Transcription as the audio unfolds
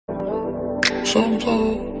Sometimes,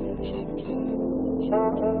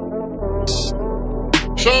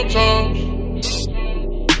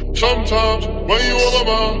 when you on my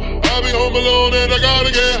mind, I be home alone and I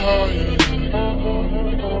gotta get high.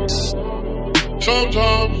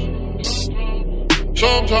 Sometimes,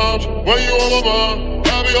 when you on my mind,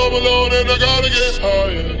 I be home alone and I gotta get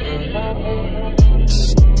high.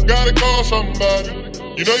 Gotta call somebody,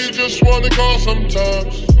 you know you just wanna call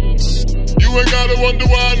sometimes. You ain't gotta wonder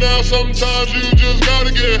why now, sometimes you just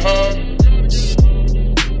gotta get high.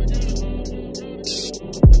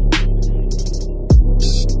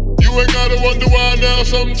 You ain't gotta wonder why now,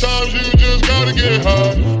 sometimes you just gotta get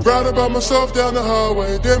high. Riding by myself down the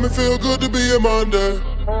highway, damn it feel good to be a Monday.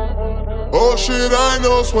 Oh shit, I ain't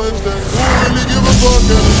know it's Wednesday. Who really give a fuck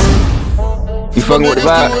anyway? You fucking with the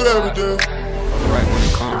vibe? Do it every day. Right when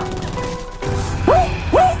it comes.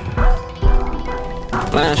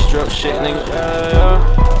 Line struck shit, nigga.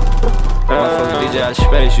 Motherfucker DJ out of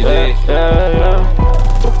space, you dig?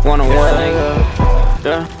 One-on-one, nigga.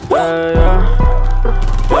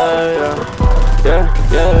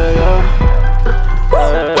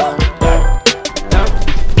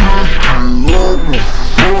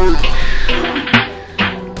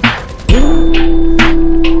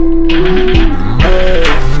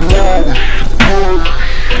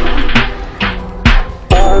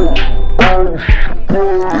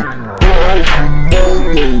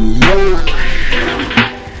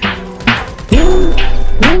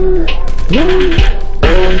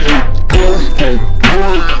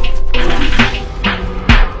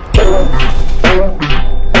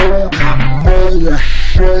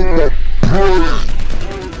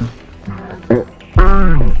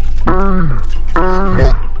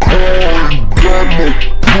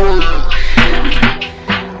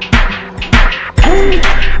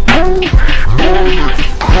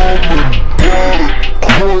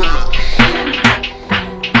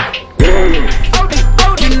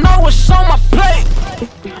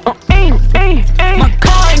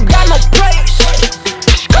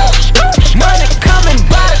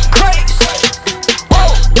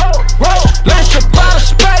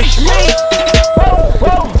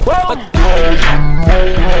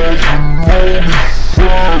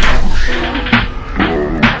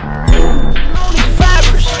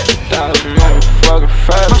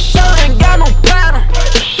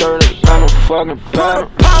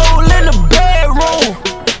 Pole in the bedroom.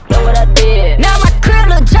 Look what I did. Now my crib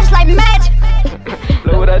look just like magic.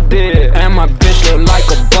 Look what I did. And my bitch look like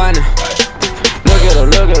a bunny. Look at her,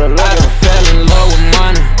 look at her, look at her. I done fell in love with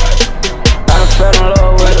money. I done fell in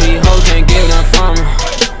love with these hoes, can't get none from me.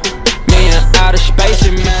 Me and outer space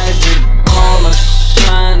and magic on a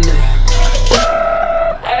Sunday.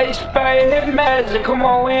 Hey, space hit magic, come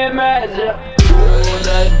on, we in magic. Look what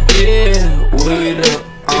I did, we the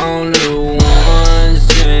only ones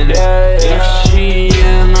in it. If she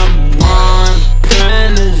in a bond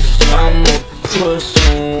panties, I'ma put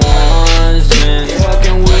some ones in it.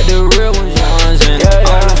 Fucking with the real ones in it.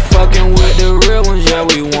 All the fucking with the real ones, yeah,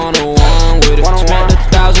 we one-on-one with it. Spent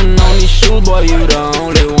 1,000 on these shoes, boy, you the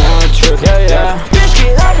only one trippin'. Yeah. Bitch,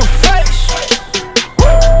 get out my face.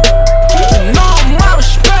 You know I'm out of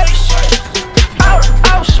space.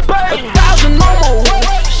 Out space. 1,000 on my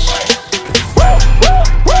waist.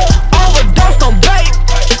 Overdosed on babe.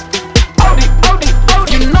 OD,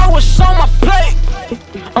 you know what's on my plate.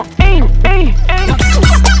 I'm eating.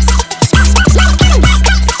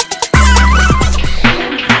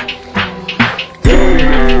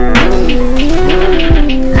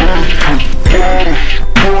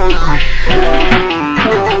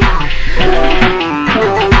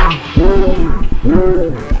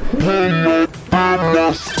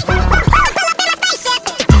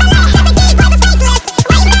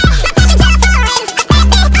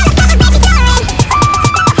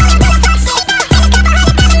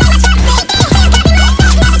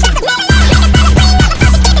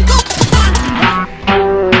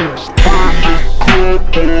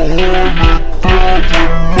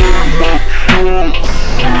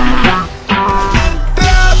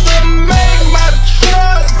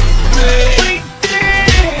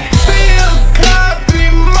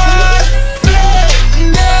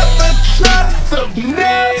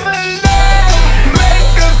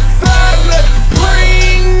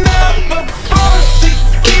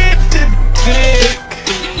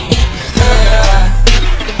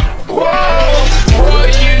 Whoa,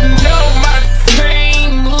 you know my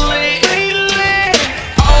team lit.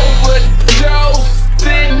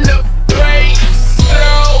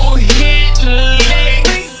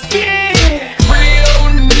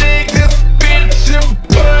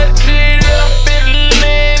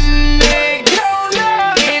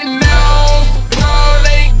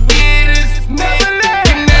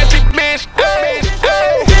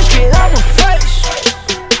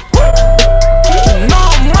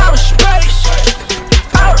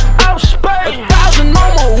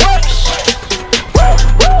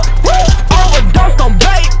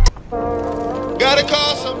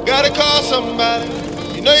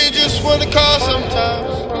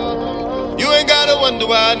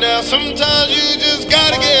 why now. Sometimes you just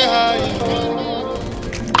gotta get high.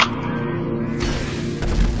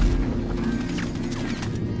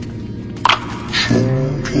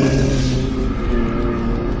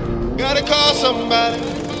 Gotta call somebody.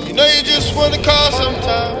 You know you just wanna call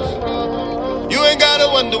sometimes. You ain't gotta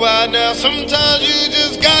wonder why now. Sometimes you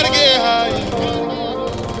just gotta get high.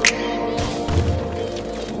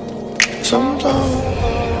 Sometimes.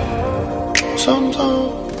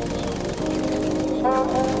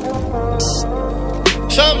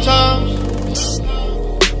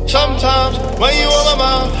 Sometimes, when you on my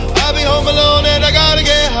mind, I be home alone and I gotta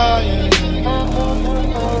get high.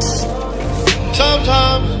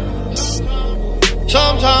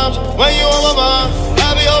 Sometimes, when you on my mind,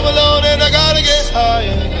 I be home alone and I gotta get high.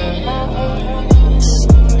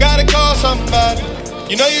 Gotta call somebody.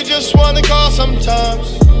 You know you just wanna call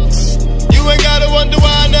sometimes. You ain't gotta wonder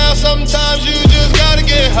why now. Sometimes you just gotta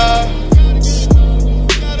get high.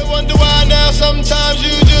 Gotta wonder why now. Sometimes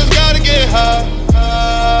you just gotta get high.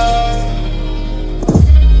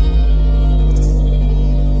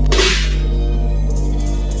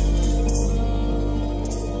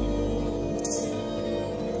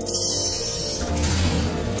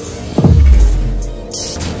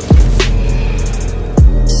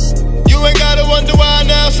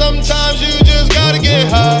 Sometimes you just gotta get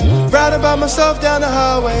high. Riding by myself down the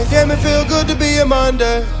highway, damn it feel good to be a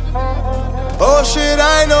Monday. Oh shit,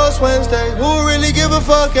 I know it's Wednesday. Who really give a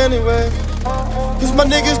fuck anyway? Cause my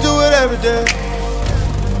niggas do it every day.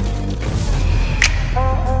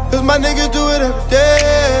 Cause my niggas do it every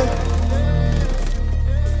day.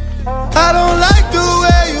 I don't like the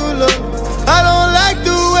way you look, I don't like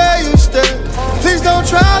the way you stare. Please don't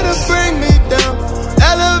try to bring me down.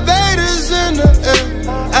 Elevators in the air,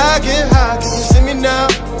 I get high, can you see me now?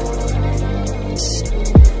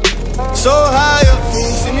 So high up, can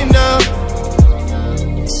you see me now?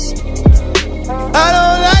 I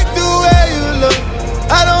don't like the way you look,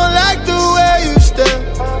 I don't like the way you stare.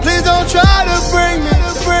 Please don't try to bring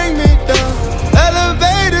me down.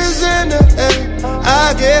 Elevators in the air,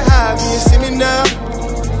 I get high, can you see me now?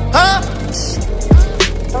 Huh?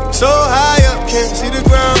 So high up, can't see the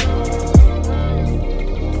ground.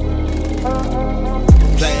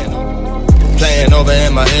 Playing over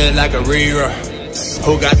in my head like a rerun.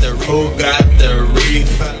 Who got the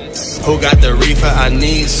reefer? Who got the reefer? I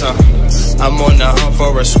need some. I'm on the hunt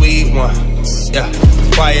for a sweet one. Yeah,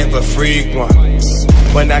 quiet but freak one.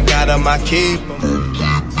 When I got 'em, I keep 'em.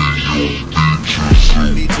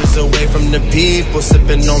 Beaches away from the people,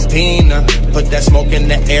 sipping on peanut. Put that smoke in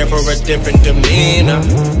the air for a different demeanor.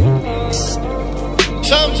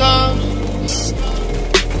 Sometimes,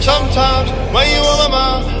 when you on my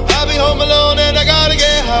mind, I be home alone and I gotta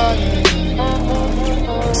get high.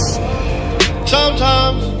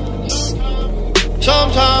 Sometimes,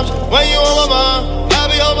 when you on my mind, I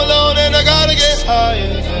be home alone and I gotta get high.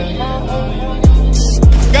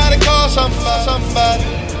 Gotta call somebody.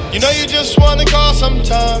 You know you just wanna call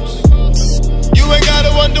sometimes. You ain't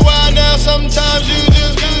gotta wonder why now. Sometimes you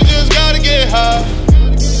just gotta get high.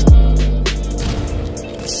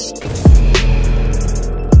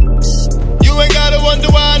 You ain't gotta wonder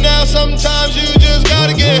why now. Sometimes you just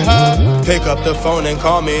gotta get high. Pick up the phone and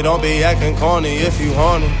call me. Don't be acting corny if you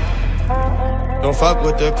horny. Don't fuck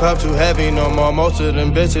with the cup too heavy no more. Most of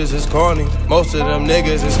them bitches is corny. Most of them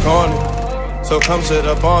niggas is corny. So come sit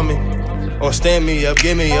up on me, or stand me up,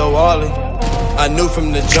 give me your wallet. I knew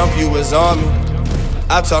from the jump you was on me.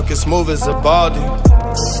 I talk as smooth as a baldy.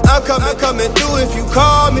 I'm coming through if you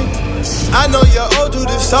call me. I know you're old to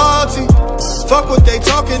this salty. Fuck what they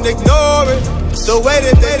talking, ignore it. The way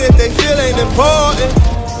that they feel ain't important.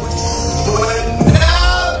 When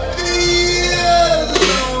I be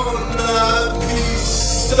alone, I be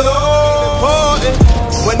so important.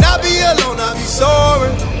 When I be alone, I be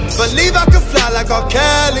soaring. Believe I could fly like R.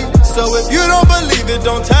 Kelly. So if you don't believe it,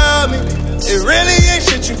 don't tell me. It really ain't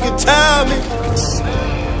shit you can tell me.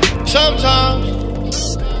 Sometimes,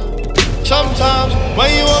 when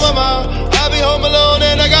you on my mind, I be home alone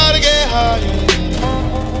and I gotta get high.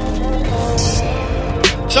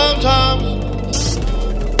 Sometimes,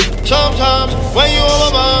 when you on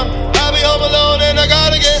my mind, I be home alone and I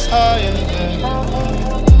gotta get high.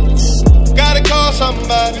 Gotta call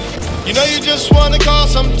somebody. You know you just wanna call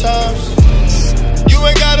sometimes. You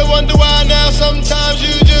ain't gotta wonder why now. Sometimes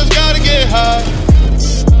you just gotta get high.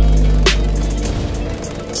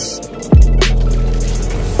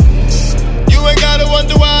 You ain't gotta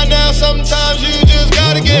wonder why now. Sometimes you just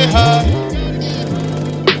gotta get high.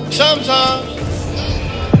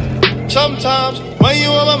 Sometimes, when you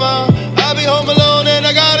on my mind, I be home alone and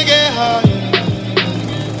I gotta get high.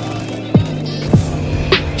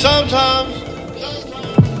 Sometimes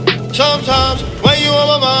when you on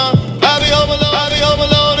my mind, I be home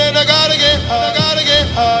alone, and I gotta get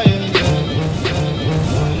high, yeah.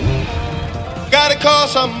 Gotta call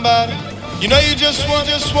somebody. You know you just want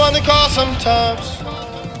to call sometimes.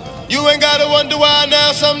 You ain't gotta wonder why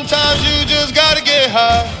now. Sometimes you just gotta get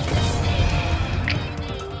high.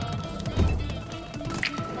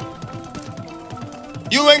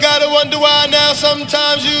 You ain't gotta wonder why now.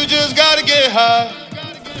 Sometimes you just gotta get high.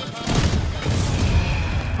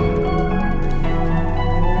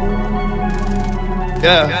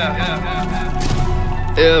 Yeah.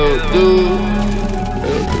 WRLD.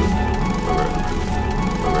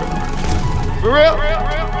 For real?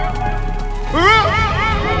 For real?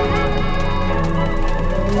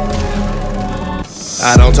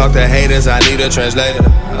 I don't talk to haters, I need a translator.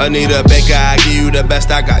 I need a baker, I give you the best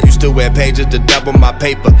I got. Used to wear pages to double my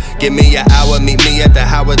paper. Give me an hour, meet me at the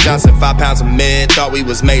Howard Johnson. 5 pounds of mid, thought we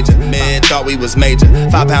was major.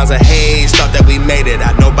 5 pounds of haze, thought that we made it.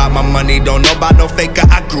 I know about my money, don't know about no faker.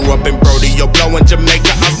 I grew up in Brody, yo, blowing Jamaica.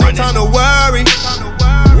 I'm running. No time to worry,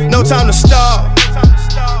 no time to stop.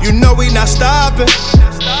 You know we not stopping,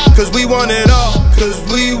 cause we want it all,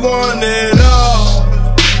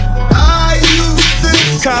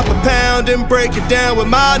 Cop a pound and break it down with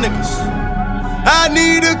my niggas. I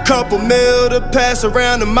need a couple mil to pass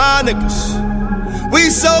around to my niggas.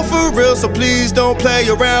 We so for real, so please don't play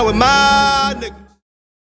around with my niggas.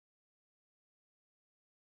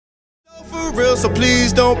 So for real, so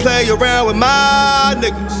please don't play around with my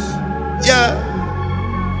niggas. Yeah.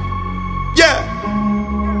 Yeah.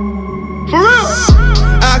 For real.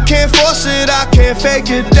 I can't force it, I can't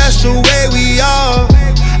fake it, that's the way we are.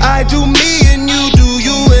 I do me and you do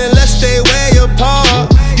you, and let's stay way apart.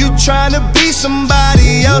 You tryna be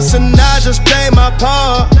somebody else and I just play my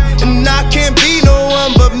part. And I can't be no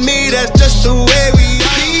one but me, that's just the way we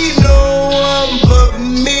are. Be no one but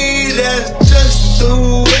me, that's just the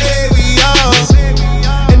way we are.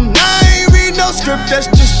 And I ain't read no script, that's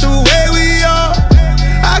just the way we are.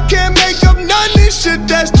 I can't make up none of this shit,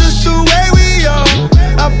 that's just the way we are.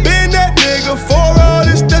 I've been that nigga for all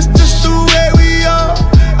this, that's just the way we are.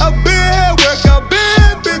 I've been at work, I've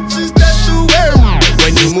been bitches, that's the way.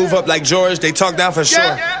 When you move up like George, they talk down for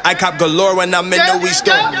sure. I cop galore when I'm in the weed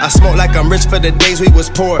store. I smoke like I'm rich for the days we was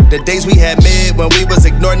poor. The days we had mid when we was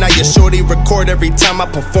ignored. Now your shorty record every time I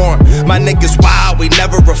perform. My niggas wild, we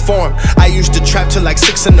never reform. I used to trap till like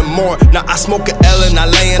 6 in the morning. Now I smoke a L and I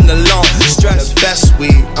lay in the lawn. Stress best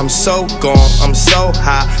weed, I'm so gone, I'm so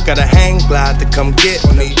high. Got a hang glide to come get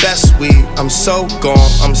me. Best weed, I'm so gone,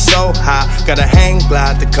 I'm so high. Got a hang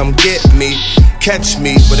glide to come get me. Catch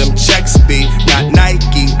me with them checks be. Not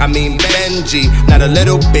Nike, I mean Benji. Not a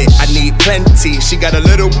little bit, I need plenty. She got a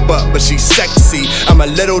little butt, but she's sexy. I'm a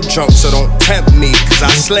little drunk, so don't tempt me, cause I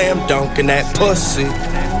slam dunk in that pussy.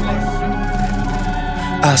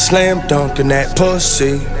 I slam dunk in that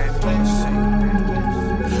pussy.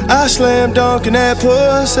 I slam dunk in that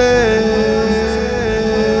pussy.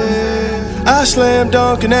 I slam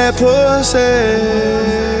dunk in that pussy.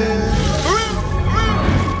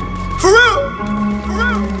 For real.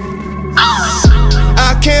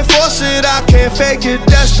 I can't force it, I can't fake it,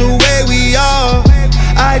 that's the way we are.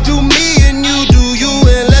 I do me and you do you,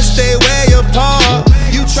 and let's stay way apart.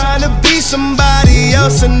 You tryna be somebody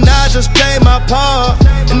else and I just play my part.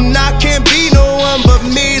 And I can't be no one but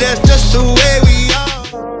me, that's just the way we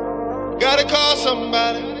are. Gotta call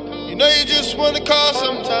somebody, you know you just wanna call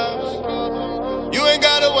sometimes. You ain't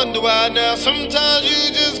gotta wonder why now, sometimes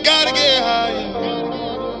you just gotta get high.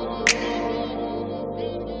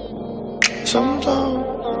 Sometimes.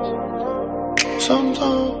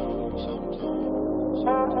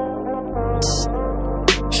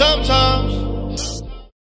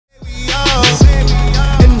 We are.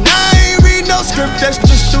 And I ain't read no script, that's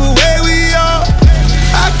just the way we are.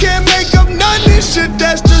 I can't make up none of this shit,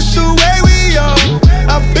 that's